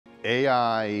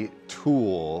AI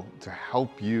tool to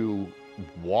help you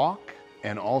walk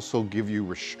and also give you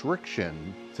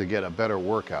restriction to get a better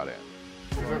workout in.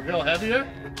 Does it feel heavier?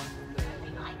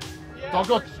 Don't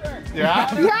go.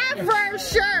 Yeah? Yeah, for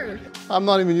sure. I'm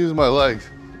not even using my legs.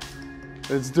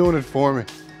 It's doing it for me.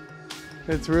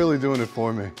 It's really doing it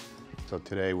for me. So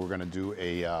today we're gonna do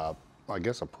I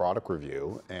guess a product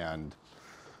review and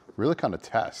really kind of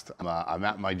test. I'm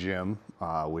at my gym,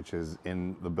 which is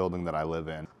in the building that I live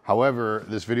in. However,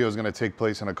 this video is gonna take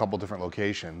place in a couple different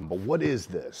locations. But what is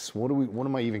this? What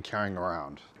am I even carrying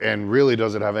around? And really,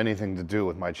 does it have anything to do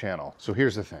with my channel? So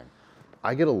here's the thing.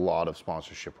 I get a lot of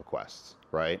sponsorship requests,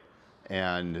 right?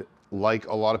 And like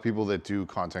a lot of people that do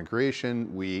content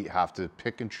creation, we have to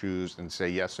pick and choose and say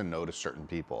yes and no to certain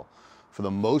people. For the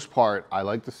most part, I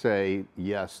like to say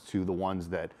yes to the ones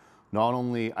that not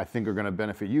only I think are gonna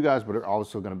benefit you guys, but are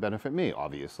also gonna benefit me,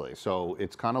 obviously. So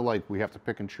it's kind of like we have to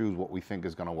pick and choose what we think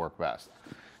is gonna work best.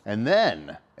 And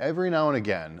then every now and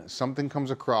again, something comes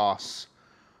across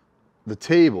the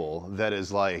table that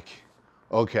is like,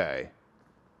 okay,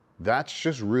 that's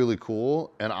just really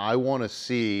cool, and I want to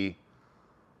see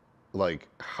like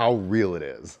how real it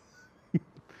is.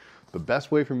 The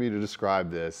best way for me to describe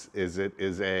this is it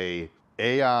is a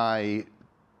AI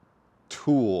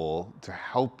tool to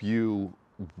help you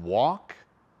walk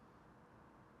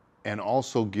and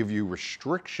also give you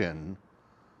restriction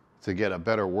to get a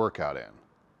better workout in.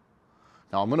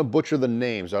 Now I'm going to butcher the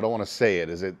names. I don't want to say it.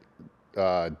 Is it?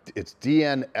 It's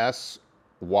Dnsys.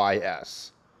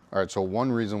 All right, so one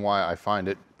reason why I find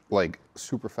it like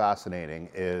super fascinating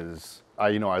is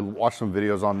I watched some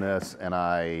videos on this and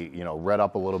I read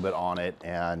up a little bit on it,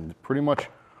 and pretty much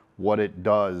what it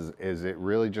does is it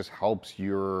really just helps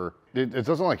it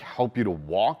doesn't like help you to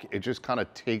walk, it just kind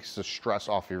of takes the stress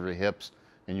off your hips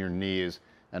and your knees.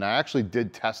 And I actually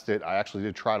did test it. I actually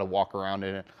did try to walk around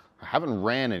in it. I haven't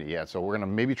ran it yet, so we're gonna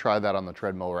maybe try that on the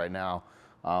treadmill right now.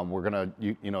 We're gonna,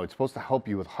 it's supposed to help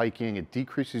you with hiking. It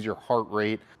decreases your heart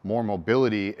rate, more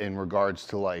mobility in regards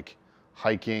to like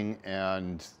hiking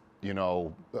and,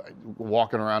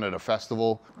 walking around at a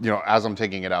festival. As I'm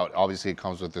taking it out, obviously it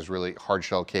comes with this really hard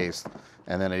shell case,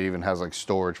 and then it even has like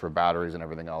storage for batteries and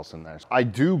everything else in there. I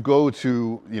do go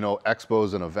to,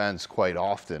 expos and events quite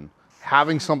often.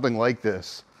 Having something like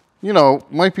this,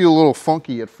 might be a little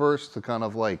funky at first to kind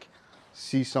of like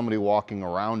see somebody walking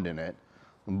around in it.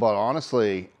 But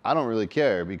honestly, I don't really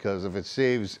care, because if it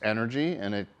saves energy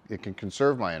and it can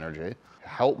conserve my energy,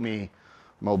 help me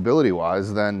mobility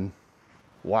wise, then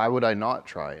why would I not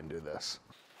try and do this?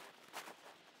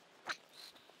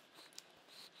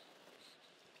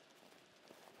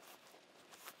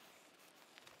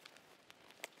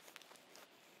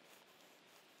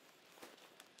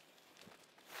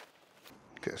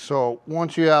 Okay, so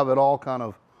once you have it all kind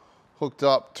of hooked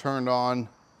up, turned on,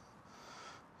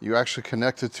 you actually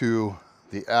connect it to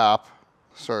the app.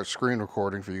 Start screen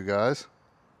recording for you guys.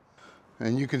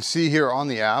 And you can see here on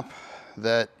the app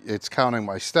that it's counting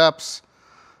my steps.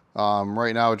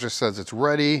 Right now it just says it's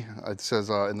ready. It says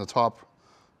in the top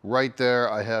right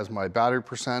there, I has my battery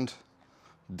percent,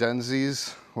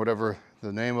 Dnsys, whatever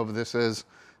the name of this is,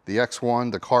 the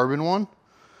X1, the carbon one.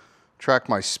 Track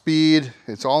my speed.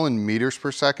 It's all in meters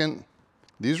per second.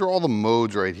 These are all the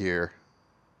modes right here.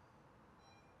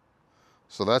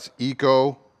 So that's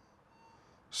Eco,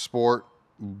 Sport,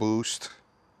 Boost.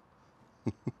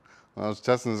 I was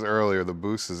testing this earlier. The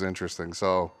Boost is interesting.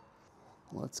 So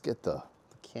let's get the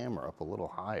camera up a little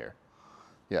higher.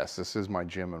 Yes, this is my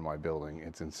gym in my building.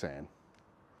 It's insane.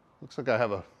 Looks like I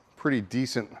have a pretty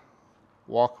decent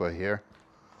walkway here.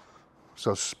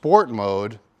 So sport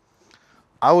mode,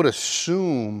 I would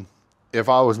assume if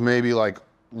I was maybe like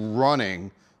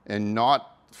running and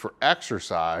not for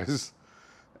exercise,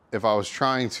 if I was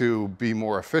trying to be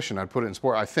more efficient, I'd put it in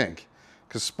sport, I think.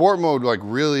 Because sport mode like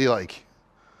really like,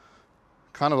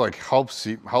 kind of like helps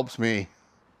me.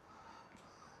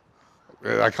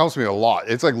 It helps me a lot.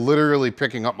 It's like literally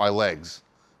picking up my legs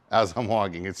as I'm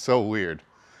walking. It's so weird.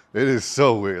 It is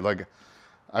so weird. Like,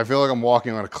 I feel like I'm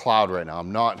walking on a cloud right now.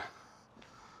 I'm not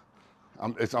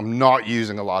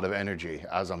using a lot of energy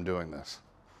as I'm doing this.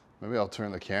 Maybe I'll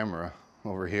turn the camera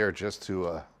over here just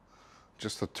to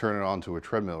turn it onto a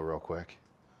treadmill real quick.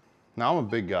 Now I'm a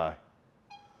big guy.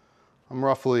 I'm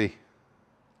roughly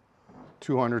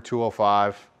 200,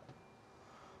 205.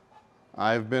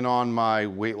 I've been on my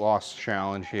weight loss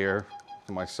challenge here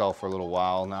to myself for a little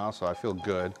while now, so I feel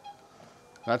good.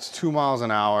 That's 2 miles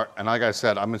an hour, and like I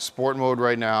said, I'm in sport mode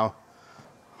right now.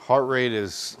 Heart rate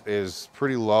is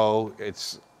pretty low.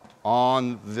 It's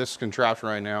on this contraption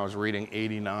right now is reading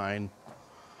 89,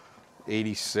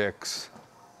 86,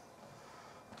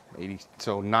 80,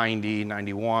 so 90,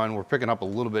 91. We're picking up a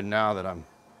little bit now that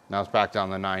now it's back down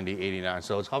to 90, 89.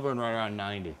 So it's hovering right around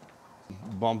 90.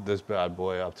 Bump this bad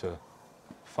boy up to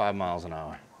 5 miles an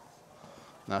hour.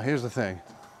 Now here's the thing.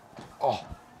 Oh,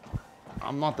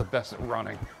 I'm not the best at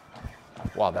running.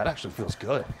 Wow, that actually feels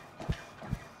good.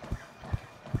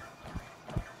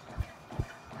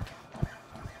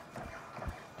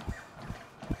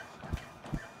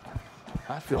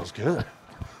 That feels good.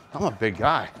 I'm a big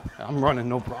guy. I'm running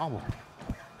no problem.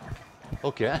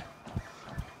 Okay.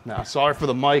 Now, sorry for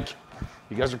the mic.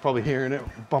 You guys are probably hearing it.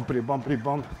 Bumpity, bumpity,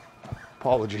 bump.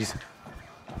 Apologies.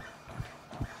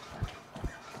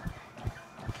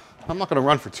 I'm not gonna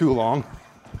run for too long,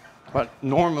 but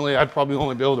normally I'd probably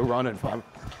only be able to run at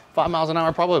 5 miles an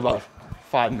hour, probably about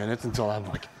 5 minutes until I'm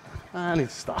like, I need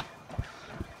to stop.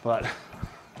 But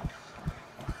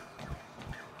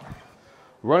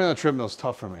running on the treadmill is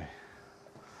tough for me.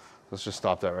 Let's just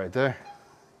stop that right there.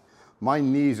 My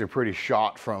knees are pretty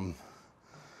shot from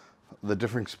the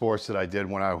different sports that I did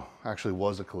when I actually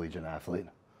was a collegiate athlete.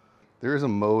 There is a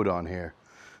mode on here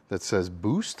that says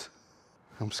boost.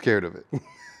 I'm scared of it.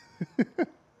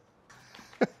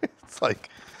 It's like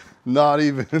not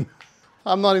even,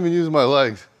 I'm not even using my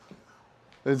legs.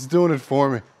 It's doing it for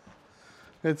me.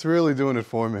 It's really doing it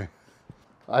for me.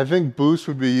 I think boost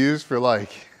would be used for like,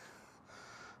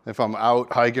 if I'm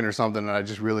out hiking or something and I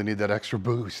just really need that extra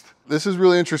boost. This is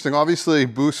really interesting. Obviously,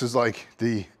 boost is like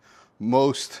the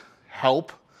most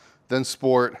help, then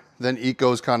sport, then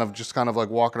eco's kind of like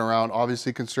walking around.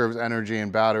 Obviously conserves energy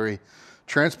and battery.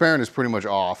 Transparent is pretty much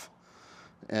off.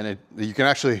 And you can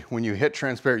actually, when you hit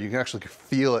transparent, you can actually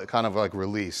feel it kind of like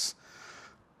release.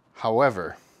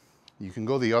 However, you can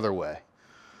go the other way.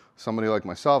 Somebody like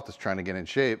myself that's trying to get in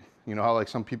shape, you know how like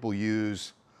some people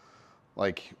use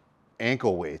like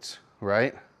ankle weights,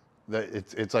 right? That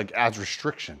it's like adds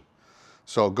restriction.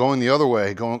 So going the other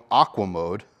way, going aqua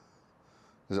mode,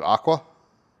 is it aqua?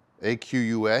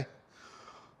 A-Q-U-A?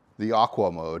 The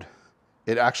aqua mode,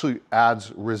 it actually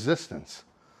adds resistance.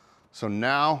 So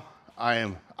now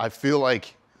I feel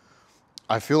like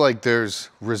there's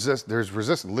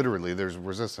resistance, literally there's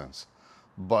resistance,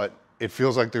 but it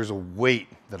feels like there's a weight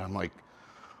that I'm like,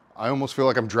 I almost feel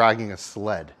like I'm dragging a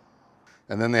sled.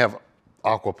 And then they have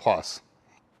Aqua Plus.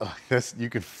 This, you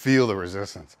can feel the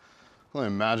resistance. I can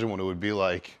imagine what it would be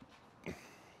like.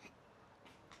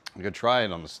 You could try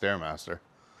it on the Stairmaster.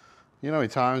 You know how many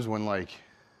times when like,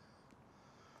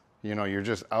 you know, you're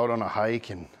just out on a hike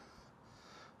and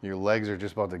your legs are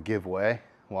just about to give way?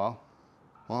 Well,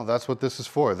 that's what this is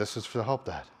for. This is to help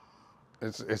that.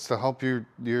 It's to help your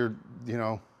you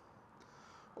know,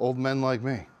 old men like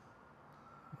me.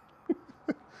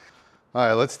 All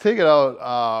right, let's take it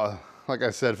out, like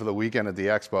I said, for the weekend at the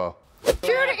expo.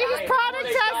 Dude, he's product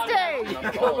testing!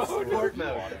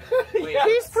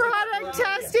 He's product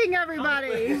testing,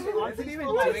 everybody!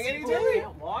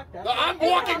 I'm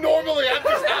walking normally, I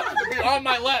just happen to be on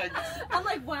my legs. I'm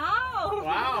like, wow.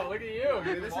 Wow, look at you.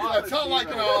 Dude, this It's not like,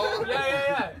 you know.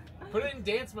 Yeah. Put it in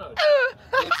dance mode.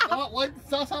 It's not like,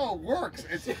 that's how it works.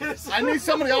 I need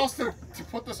somebody else to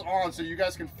put this on so you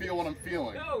guys can feel what I'm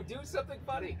feeling. No, do something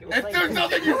funny. If there's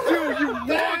nothing you do, you walk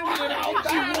it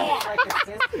out, you walk.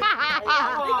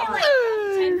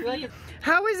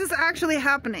 How is this actually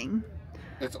happening?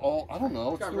 It's all, I don't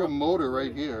know, it's through a motor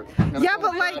right here. Yeah,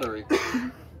 but like... Battery.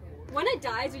 When it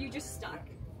dies, are you just stuck?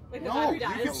 Like the No, battery you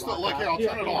dies? can still, like, here, I'll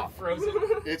turn it off. Frozen.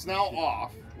 It's now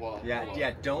off. Well,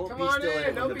 Yeah, don't Come be on still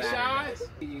in, don't be shy.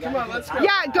 Come on, let's go.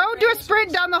 Yeah, go do a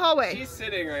sprint down the hallway. She's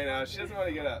sitting right now. She doesn't want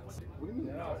to get up.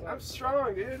 I'm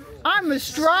strong, dude. I'm a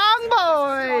strong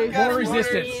boy! More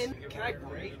resistance. Can I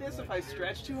break this if I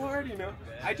stretch too hard, you know?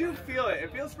 I do feel it.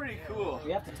 It feels pretty cool.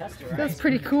 We have to test it, right? That's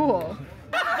pretty cool.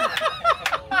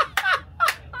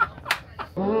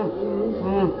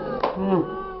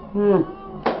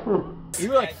 You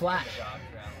were like flat.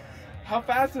 How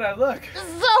fast did I look?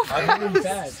 So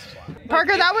fast!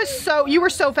 Parker, that was so, you were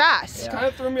so fast. Kind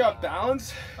of threw me off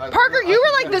balance. Parker, you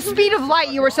were like the speed of light,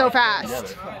 you were so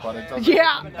fast.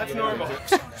 Yeah. That's normal.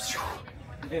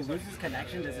 If it loses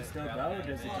connection, does it still go, or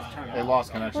does it just turn off? It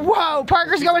lost connection. Whoa,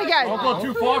 Parker's going again. Don't go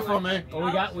too far from me. Oh,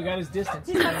 we got his distance.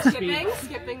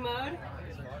 Skipping mode.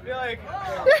 I feel like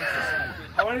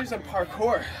I want to do some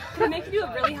parkour. Can I make you do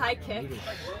a really high kick?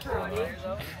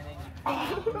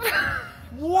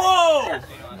 Whoa!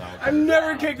 I've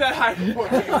never kicked that high before.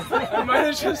 I might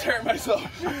have just hurt myself.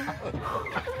 Does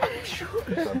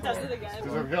it again.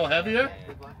 Does it feel heavier?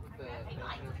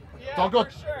 Don't go.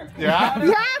 Yeah?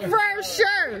 Yeah, for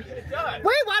sure. Wait,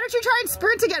 why don't you try and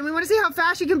sprint again? We want to see how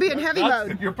fast you can be in heavy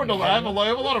mode. You're putting I have a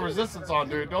lot of resistance on,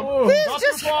 dude. Don't. He's Not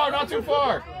just... too far. Not too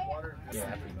far.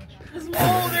 Yeah, pretty much.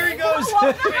 Oh, there he goes!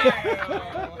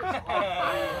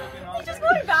 He's just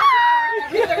going back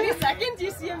and forth every 30 seconds.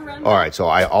 You see him run. All right, so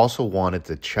I also wanted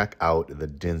to check out the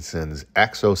Dnsys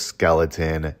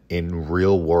exoskeleton in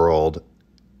real world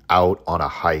out on a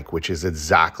hike, which is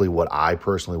exactly what I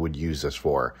personally would use this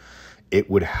for. It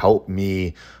would help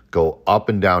me go up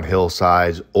and down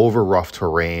hillsides, over rough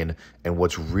terrain, and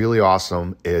what's really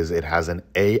awesome is it has an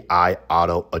AI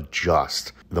auto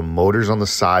adjust. The motors on the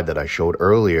side that I showed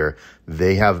earlier,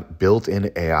 they have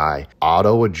built-in AI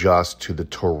auto adjust to the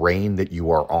terrain that you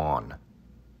are on.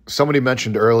 Somebody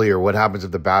mentioned earlier, what happens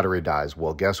if the battery dies?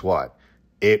 Well, guess what?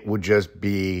 It would just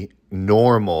be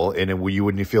normal and you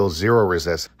wouldn't feel zero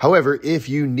resist. However, if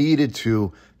you needed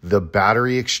to, the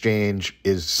battery exchange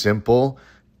is simple.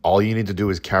 All you need to do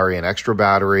is carry an extra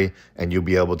battery and you'll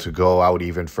be able to go out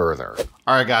even further.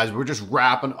 All right, guys, we're just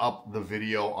wrapping up the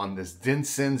video on this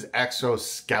Dnsys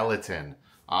exoskeleton.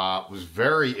 Was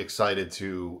very excited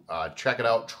to check it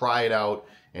out, try it out.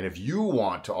 And if you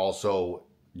want to also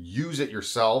use it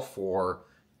yourself for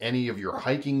any of your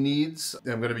hiking needs,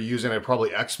 I'm going to be using it probably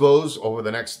expos over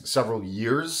the next several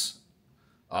years.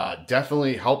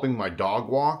 Definitely helping my dog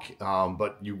walk,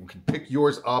 but you can pick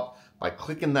yours up by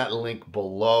clicking that link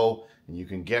below and you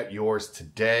can get yours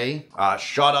today.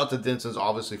 Shout out to Dnsys,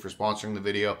 obviously, for sponsoring the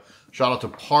video. Shout out to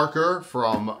Parker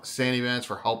from Sandy Vans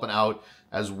for helping out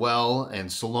as well,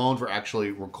 and Salone for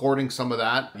actually recording some of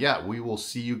that. Yeah, we will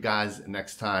see you guys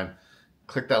next time.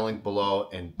 Click that link below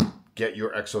and get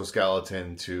your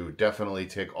exoskeleton to definitely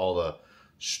take all the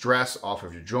stress off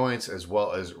of your joints, as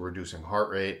well as reducing heart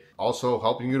rate. Also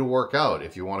helping you to work out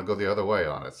if you want to go the other way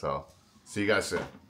on it. So see you guys soon.